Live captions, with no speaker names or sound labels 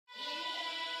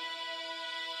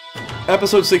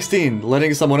Episode 16,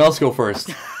 letting someone else go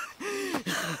first.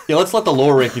 Yeah, let's let the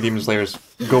lower ranking Demon Slayers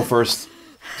go first.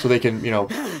 So they can, you know,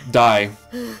 die.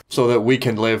 So that we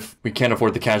can live. We can't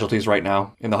afford the casualties right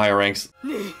now in the higher ranks.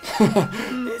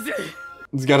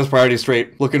 He's got his priorities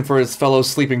straight. Looking for his fellow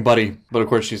sleeping buddy. But of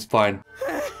course she's fine.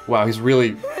 Wow, he's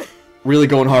really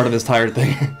going hard on this tired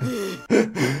thing.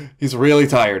 He's really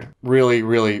tired.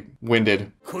 Really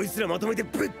winded.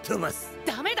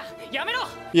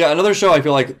 Yeah, another show I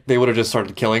feel like they would have just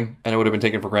started killing, and it would have been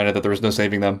taken for granted that there was no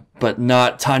saving them. But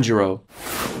not Tanjiro.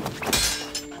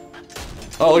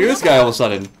 Oh, look at this guy all of a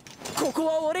sudden.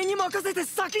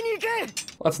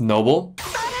 That's noble.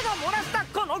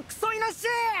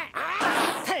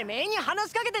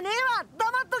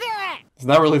 Is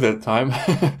that really the time?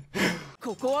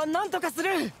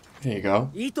 There you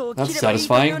go. That's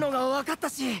satisfying.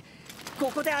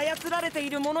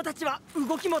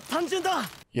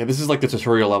 Yeah, this is like the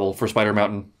tutorial level for Spider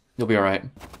Mountain. You'll be alright.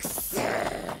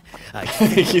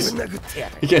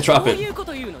 He can't drop it. Did you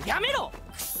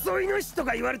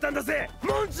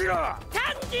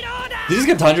just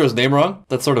get Tanjiro's name wrong?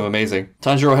 That's sort of amazing.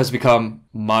 Tanjiro has become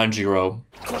Manjiro.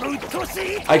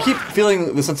 I keep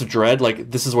feeling the sense of dread, like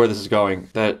this is where this is going,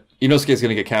 that Inosuke is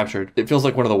gonna get captured. It feels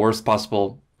like one of the worst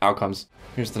possible outcomes.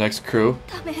 Here's the next crew.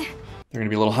 They're gonna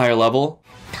be a little higher level.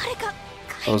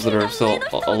 Those that are still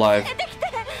alive.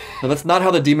 No, that's not how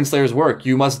the Demon Slayers work.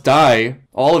 You must die.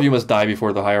 All of you must die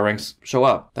before the higher ranks show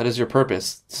up. That is your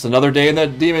purpose. It's another day in the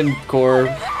Demon Corps.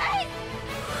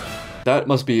 That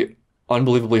must be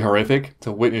unbelievably horrific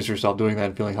to witness yourself doing that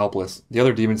and feeling helpless. The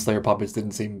other Demon Slayer puppets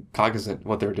didn't seem cognizant of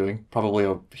what they were doing. Probably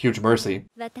a huge mercy.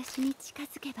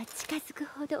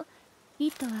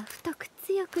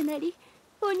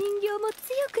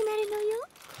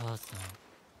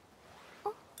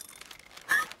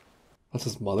 That's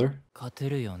his mother?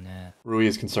 Rui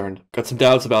is concerned. Got some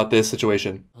doubts about this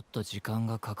situation.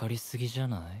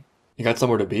 You got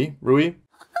somewhere to be, Rui?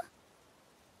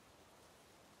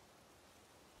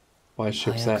 Why is she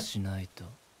upset?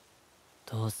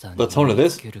 The tone of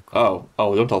this? Oh,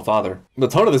 don't tell father. The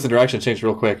tone of this interaction changed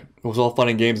real quick. It was all fun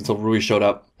and games until Rui showed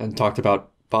up and talked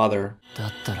about father.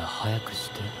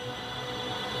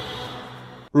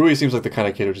 Rui seems like the kind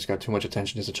of kid who just got too much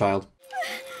attention as a child.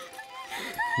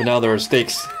 But now there are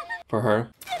stakes for her.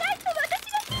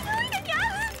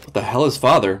 What the hell is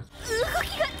father?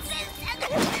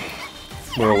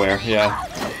 We're aware, yeah.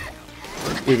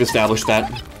 We've established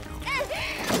that.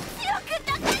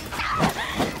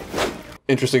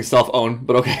 Interesting self-own,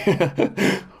 but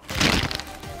okay.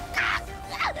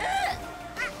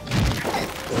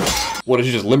 What, did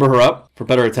you just limber her up for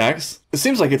better attacks? It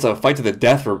seems like it's a fight to the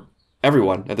death for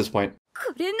everyone at this point.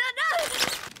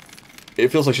 It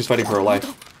feels like she's fighting for her life.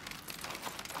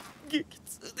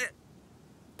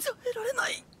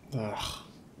 Ugh.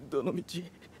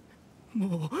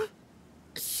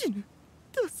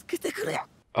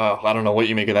 Oh, I don't know what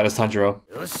you make of that as Tanjiro.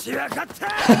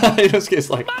 Inosuke's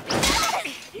like,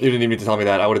 you didn't even need to tell me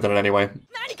that. I would have done it anyway.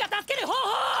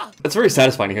 It's very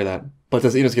satisfying to hear that. But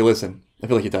does Inosuke listen? I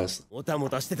feel like he does.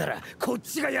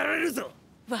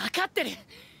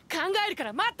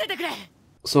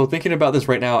 So thinking about this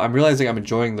right now, I'm realizing I'm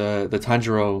enjoying the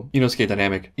Tanjiro-Inosuke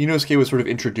dynamic. Inosuke was sort of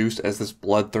introduced as this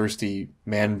bloodthirsty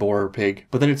man-boar pig,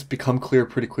 but then it's become clear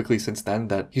pretty quickly since then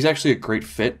that he's actually a great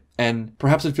fit. And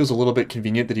perhaps it feels a little bit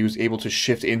convenient that he was able to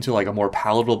shift into like a more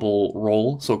palatable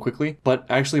role so quickly. But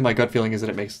actually my gut feeling is that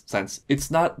it makes sense.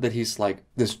 It's not that he's like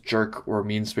this jerk or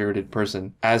mean-spirited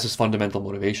person as his fundamental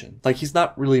motivation. Like he's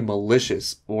not really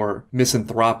malicious or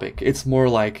misanthropic. It's more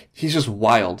like he's just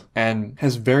wild and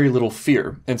has very little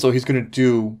fear. And so he's going to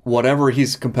do whatever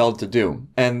he's compelled to do.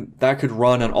 And that could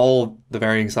run on all the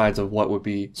varying sides of what would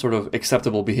be sort of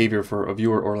acceptable behavior for a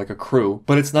viewer or like a crew.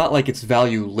 But it's not like it's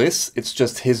valueless. It's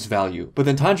just his value. But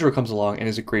then Tanjiro comes along and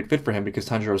is a great fit for him because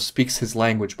Tanjiro speaks his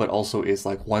language but also is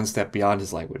like one step beyond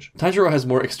his language. Tanjiro has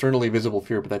more externally visible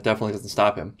fear, but that definitely doesn't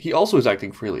stop him. He also is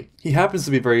acting freely. He happens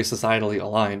to be very societally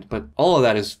aligned, but all of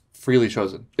that is freely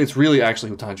chosen. It's really actually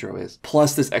who Tanjiro is.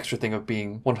 Plus this extra thing of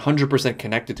being 100%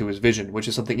 connected to his vision, which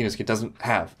is something Inosuke doesn't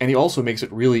have. And he also makes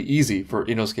it really easy for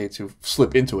Inosuke to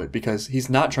slip into it because he's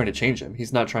not trying to change him.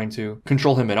 He's not trying to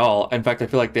control him at all. In fact, I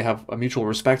feel like they have a mutual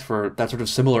respect for that sort of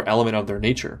similar element of their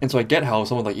nature. And so I get how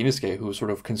someone like Inosuke, who's sort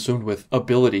of consumed with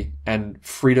ability and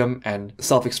freedom and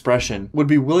self-expression, would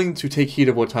be willing to take heed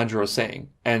of what Tanjiro is saying.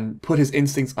 and put his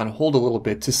instincts on hold a little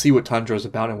bit to see what Tanjiro's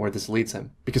about and where this leads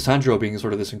him. Because Tanjiro, being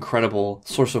sort of this incredible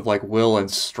source of like will and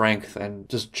strength and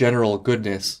just general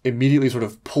goodness, immediately sort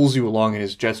of pulls you along in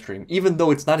his jet stream, even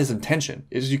though it's not his intention.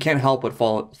 It's just you can't help but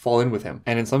fall in with him.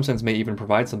 And in some sense may even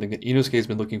provide something that Inosuke has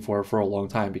been looking for a long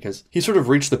time, because he sort of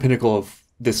reached the pinnacle of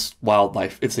this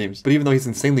wildlife, it seems. But even though he's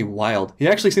insanely wild, he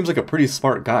actually seems like a pretty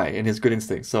smart guy in his good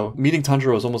instincts. So meeting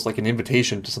Tanjiro is almost like an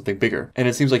invitation to something bigger. And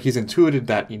it seems like he's intuited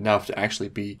that enough to actually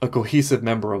be a cohesive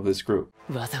member of this group.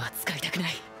 Here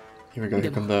we go,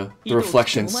 here come the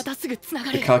reflections,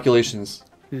 the calculations.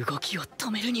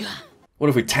 What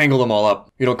if we tangle them all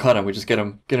up? We don't cut them, we just get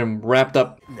them wrapped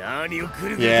up.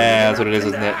 Yeah, that's what it is,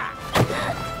 isn't it?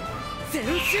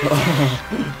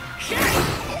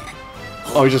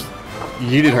 Oh, he just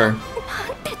yeeted her.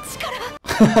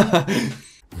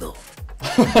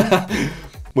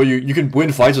 Well, you can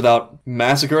win fights without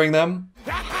massacring them?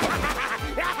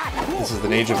 This is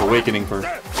an age of awakening for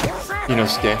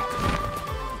Inosuke.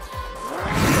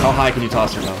 How high can you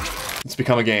toss her now? It's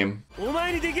become a game.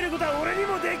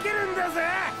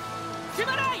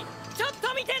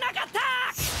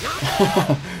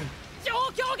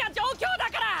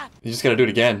 You just gotta do it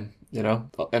again, you know?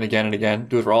 And again and again.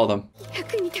 Do it for all of them.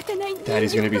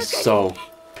 Daddy's gonna be so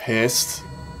pissed.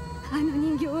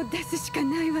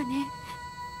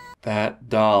 That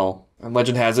doll. And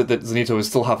legend has it that Zenito is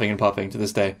still huffing and puffing to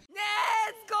this day.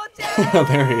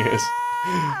 There he is.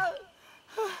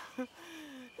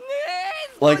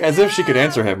 Like, as if she could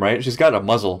answer him, right? She's got a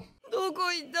muzzle.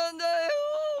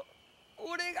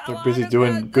 They're busy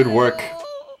doing good work.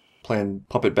 Playing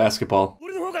puppet basketball.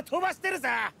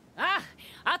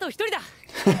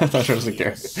 Tanjiro doesn't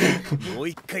care.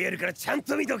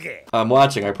 I'm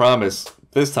watching, I promise.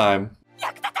 This time.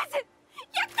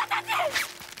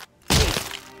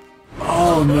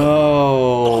 Oh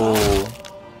no!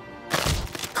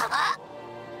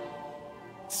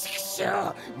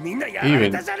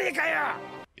 Even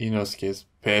Inosuke is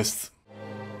pissed.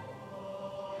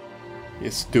 He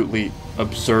astutely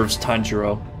observes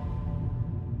Tanjiro.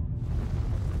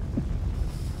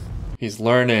 He's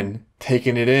learning,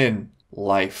 taking it in.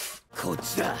 Life. I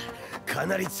feel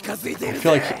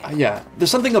like, yeah, there's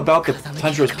something about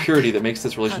Tanjiro's purity that makes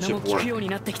this relationship work.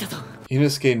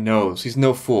 Inosuke knows. He's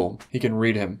no fool. He can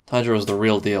read him. Tanjiro's the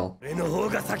real deal.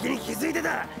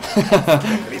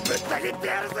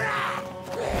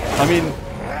 I mean,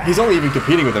 he's only even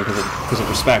competing with him because of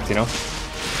respect, you know?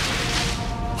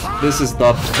 This is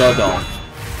the doll.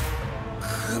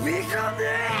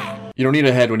 You don't need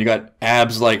a head when you got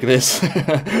abs like this.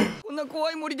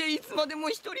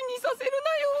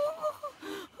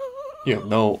 You have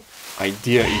no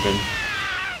idea even.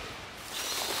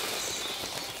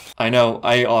 I know,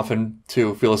 I often,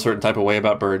 too, feel a certain type of way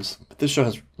about birds, but this show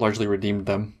has largely redeemed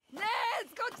them.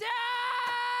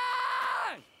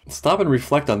 Stop and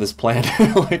reflect on this plan.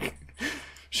 Like,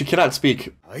 she cannot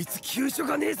speak.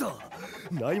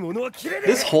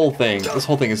 This whole thing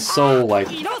is so, like,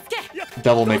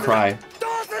 Devil May Cry.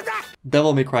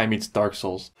 Devil May Cry meets Dark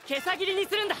Souls.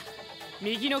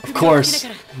 Of course,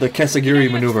 the Kesagiri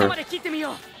maneuver.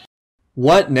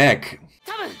 What neck?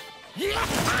 You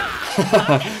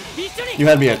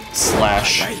had me at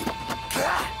slash.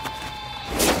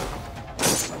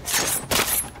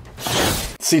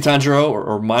 See, Tanjiro,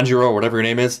 or Manjiro, or whatever your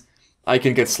name is, I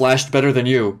can get slashed better than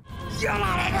you.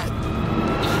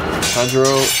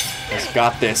 Kanjiro has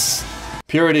got this.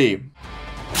 Purity.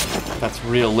 That's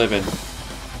real living.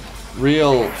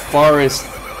 Real forest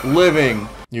living.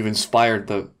 You've inspired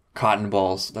the cotton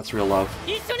balls. That's real love.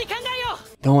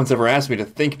 No one's ever asked me to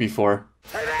think before.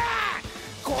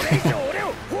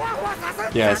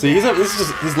 Yeah, see,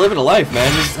 he's living a life,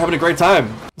 man. He's having a great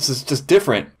time. This is just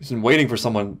different. He's been waiting for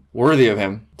someone worthy of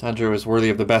him. Tanjiro is worthy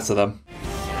of the best of them.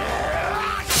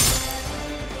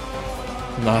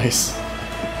 Nice.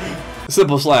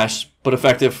 Simple slash, but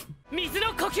effective.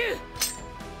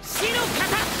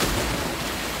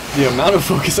 The amount of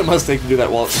focus it must take to do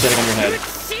that while standing on your head.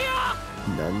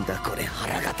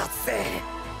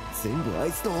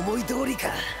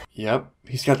 Yep,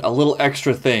 he's got a little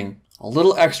extra thing. A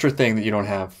little extra thing that you don't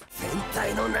have.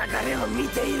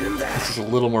 This is a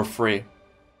little more free.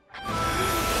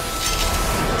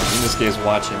 Inosuke is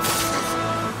watching.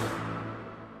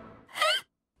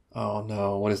 Oh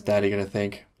no, what is Daddy gonna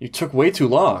think? You took way too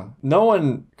long. No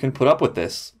one can put up with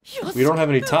this. We don't have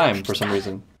any time for some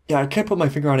reason. Yeah, I can't put my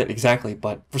finger on it exactly,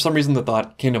 but for some reason the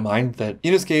thought came to mind that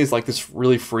Inosuke is like this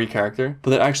really free character,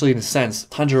 but that actually in a sense,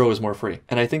 Tanjiro is more free.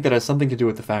 And I think that has something to do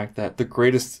with the fact that the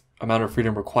greatest amount of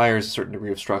freedom requires a certain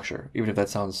degree of structure, even if that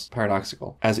sounds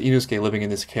paradoxical. As Inosuke living in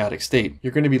this chaotic state,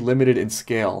 you're going to be limited in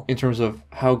scale in terms of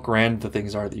how grand the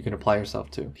things are that you can apply yourself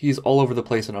to. He's all over the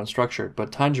place and unstructured,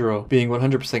 but Tanjiro, being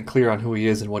 100% clear on who he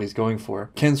is and what he's going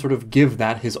for, can sort of give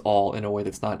that his all in a way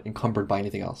that's not encumbered by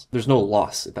anything else. There's no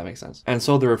loss, if that makes sense. And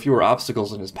so there are fewer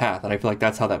obstacles in his path, and I feel like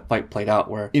that's how that fight played out,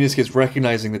 where Inosuke is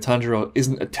recognizing that Tanjiro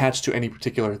isn't attached to any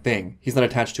particular thing. He's not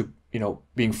attached to, you know,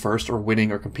 being first or winning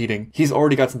or competing. He's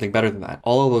already got something better than that.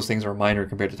 All of those things are minor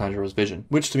compared to Tanjiro's vision,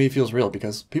 which to me feels real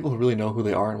because people who really know who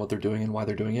they are and what they're doing and why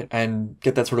they're doing it and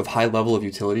get that sort of high level of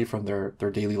utility from their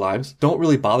daily lives don't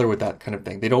really bother with that kind of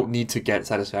thing. They don't need to get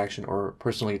satisfaction or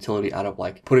personal utility out of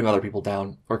like putting other people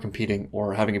down or competing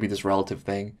or having it be this relative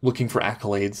thing, looking for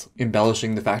accolades,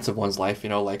 embellishing the facts of one's life, you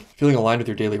know, like feeling aligned with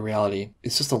your daily reality.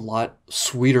 It's just a lot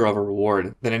sweeter of a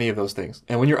reward than any of those things.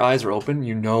 And when your eyes are open,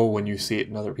 you know when you see it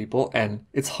in other people, and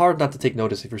it's hard not to take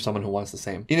notice if you're someone who wants the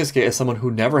same. Inosuke, as someone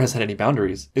who never has had any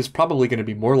boundaries, is probably going to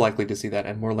be more likely to see that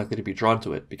and more likely to be drawn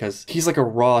to it because he's like a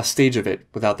raw stage of it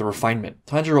without the refinement.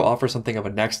 Tanjiro offers something of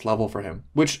a next level for him,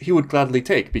 which he would gladly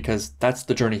take because that's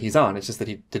the journey he's on. It's just that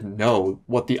he didn't know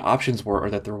what the options were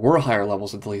or that there were higher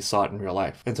levels until he saw it in real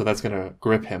life. And so that's going to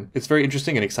grip him. It's very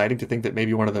interesting and exciting to think that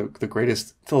maybe one of the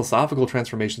greatest philosophical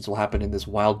transformations will happen in this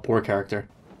wild boar character.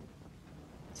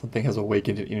 Something has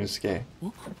awakened in Inosuke.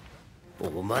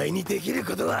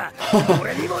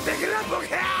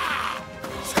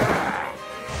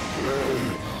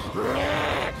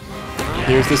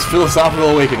 Here's this philosophical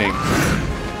awakening.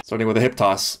 Starting with a hip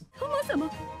toss.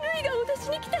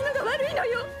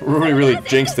 Rui really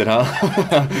jinxed it, huh?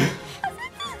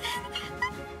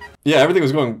 Yeah, everything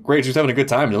was going great. She was having a good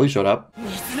time until he showed up.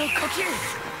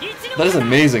 That is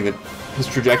amazing that his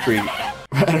trajectory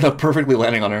ended up perfectly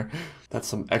landing on her. That's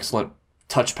some excellent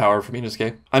touch power from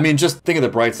Inosuke. I mean, just think of the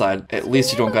bright side. At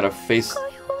least you don't gotta face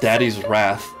Daddy's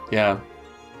wrath. Yeah.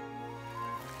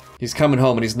 He's coming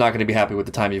home and he's not gonna be happy with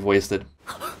the time you've wasted.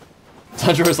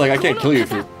 Tanjiro's like, I can't kill you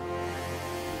if you're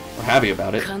happy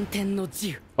about it.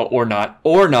 Oh, or not.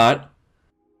 Or not.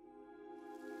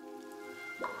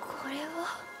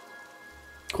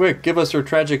 Quick, give us your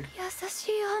tragic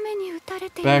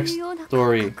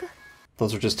backstory.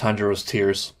 Those are just Tanjiro's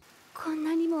tears.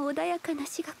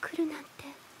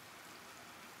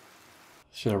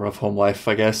 She had a rough home life,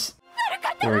 I guess.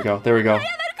 There we go, there we go.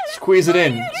 Squeeze it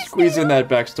in! Squeeze in that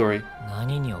backstory.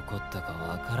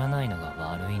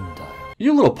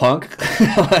 You little punk.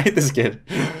 I hate this kid.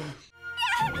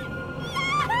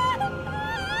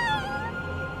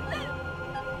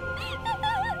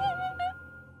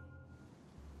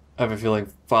 I have a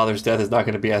feeling father's death is not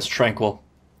going to be as tranquil.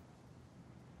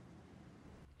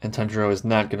 And Tanjiro is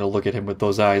not going to look at him with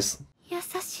those eyes.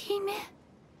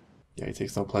 Yeah, he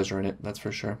takes no pleasure in it, that's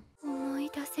for sure. We're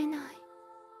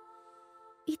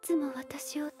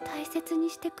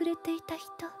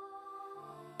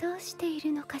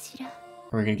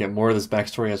going to get more of this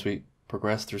backstory as we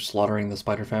progress through slaughtering the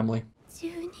spider family.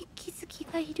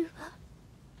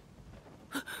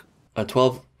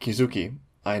 12 Kizuki.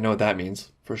 I know what that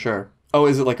means, for sure. Oh,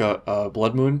 is it like a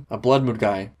blood moon? A blood moon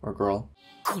guy or girl.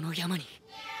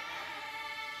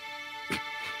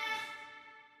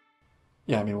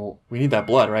 Yeah, I mean, well, we need that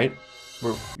blood, right?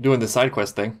 We're doing the side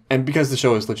quest thing. And because the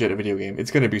show is legit a video game,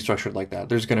 it's going to be structured like that.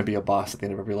 There's going to be a boss at the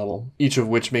end of every level, each of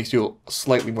which makes you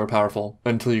slightly more powerful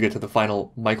until you get to the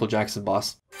final Michael Jackson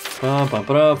boss. Fun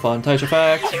Taisha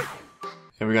fact!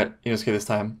 And we got Inosuke this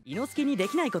time.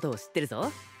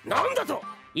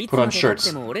 Put on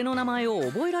shirts.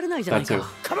 That too.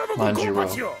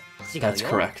 Manjiro. That's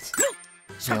correct.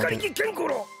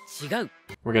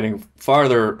 We're getting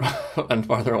farther and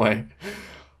farther away.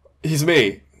 He's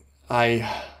me. I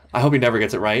hope he never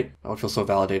gets it right. I would feel so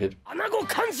validated.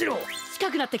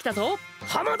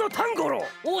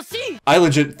 I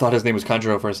legit thought his name was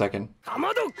Kanjiro for a second.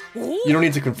 You don't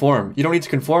need to conform. You don't need to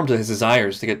conform to his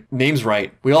desires to get names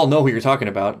right. We all know who you're talking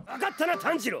about.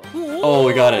 Oh,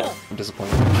 we got it. I'm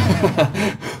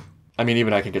disappointed. I mean,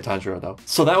 even I can get Tanjiro, though.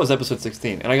 So that was episode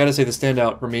 16, and I gotta say the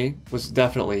standout for me was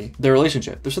definitely their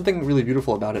relationship. There's something really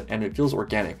beautiful about it, and it feels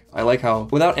organic. I like how,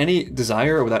 without any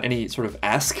desire or without any sort of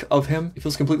ask of him, it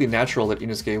feels completely natural that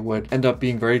Inosuke would end up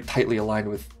being very tightly aligned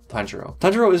with Tanjiro.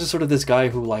 Tanjiro is sort of this guy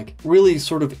who, like, really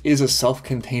sort of is a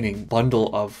self-containing bundle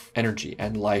of energy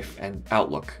and life and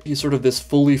outlook. He's sort of this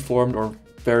fully formed or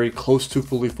very close to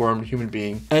fully formed human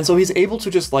being. And so he's able to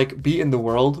just like be in the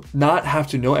world, not have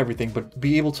to know everything, but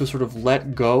be able to sort of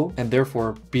let go and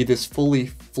therefore be this fully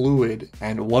fluid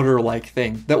and water-like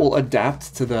thing that will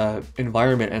adapt to the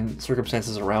environment and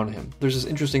circumstances around him. There's this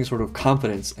interesting sort of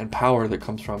confidence and power that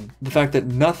comes from the fact that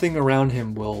nothing around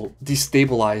him will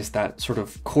destabilize that sort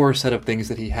of core set of things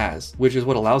that he has, which is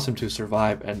what allows him to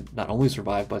survive, and not only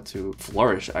survive, but to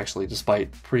flourish, actually,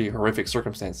 despite pretty horrific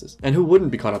circumstances. And who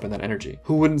wouldn't be caught up in that energy?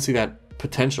 Who wouldn't see that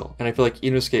potential? And I feel like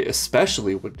Inosuke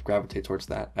especially would gravitate towards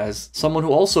that, as someone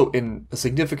who also in a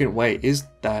significant way is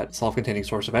that self-containing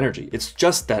source of energy. It's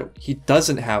just that he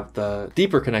doesn't have the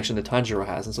deeper connection that Tanjiro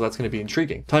has, and so that's going to be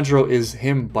intriguing. Tanjiro is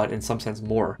him, but in some sense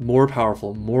more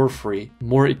powerful, more free,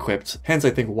 more equipped. Hence,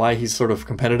 I think why he's sort of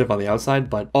competitive on the outside,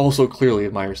 but also clearly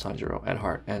admires Tanjiro at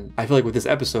heart. And I feel like with this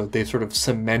episode, they've sort of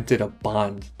cemented a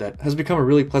bond that has become a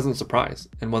really pleasant surprise,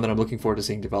 and one that I'm looking forward to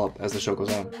seeing develop as the show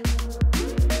goes on.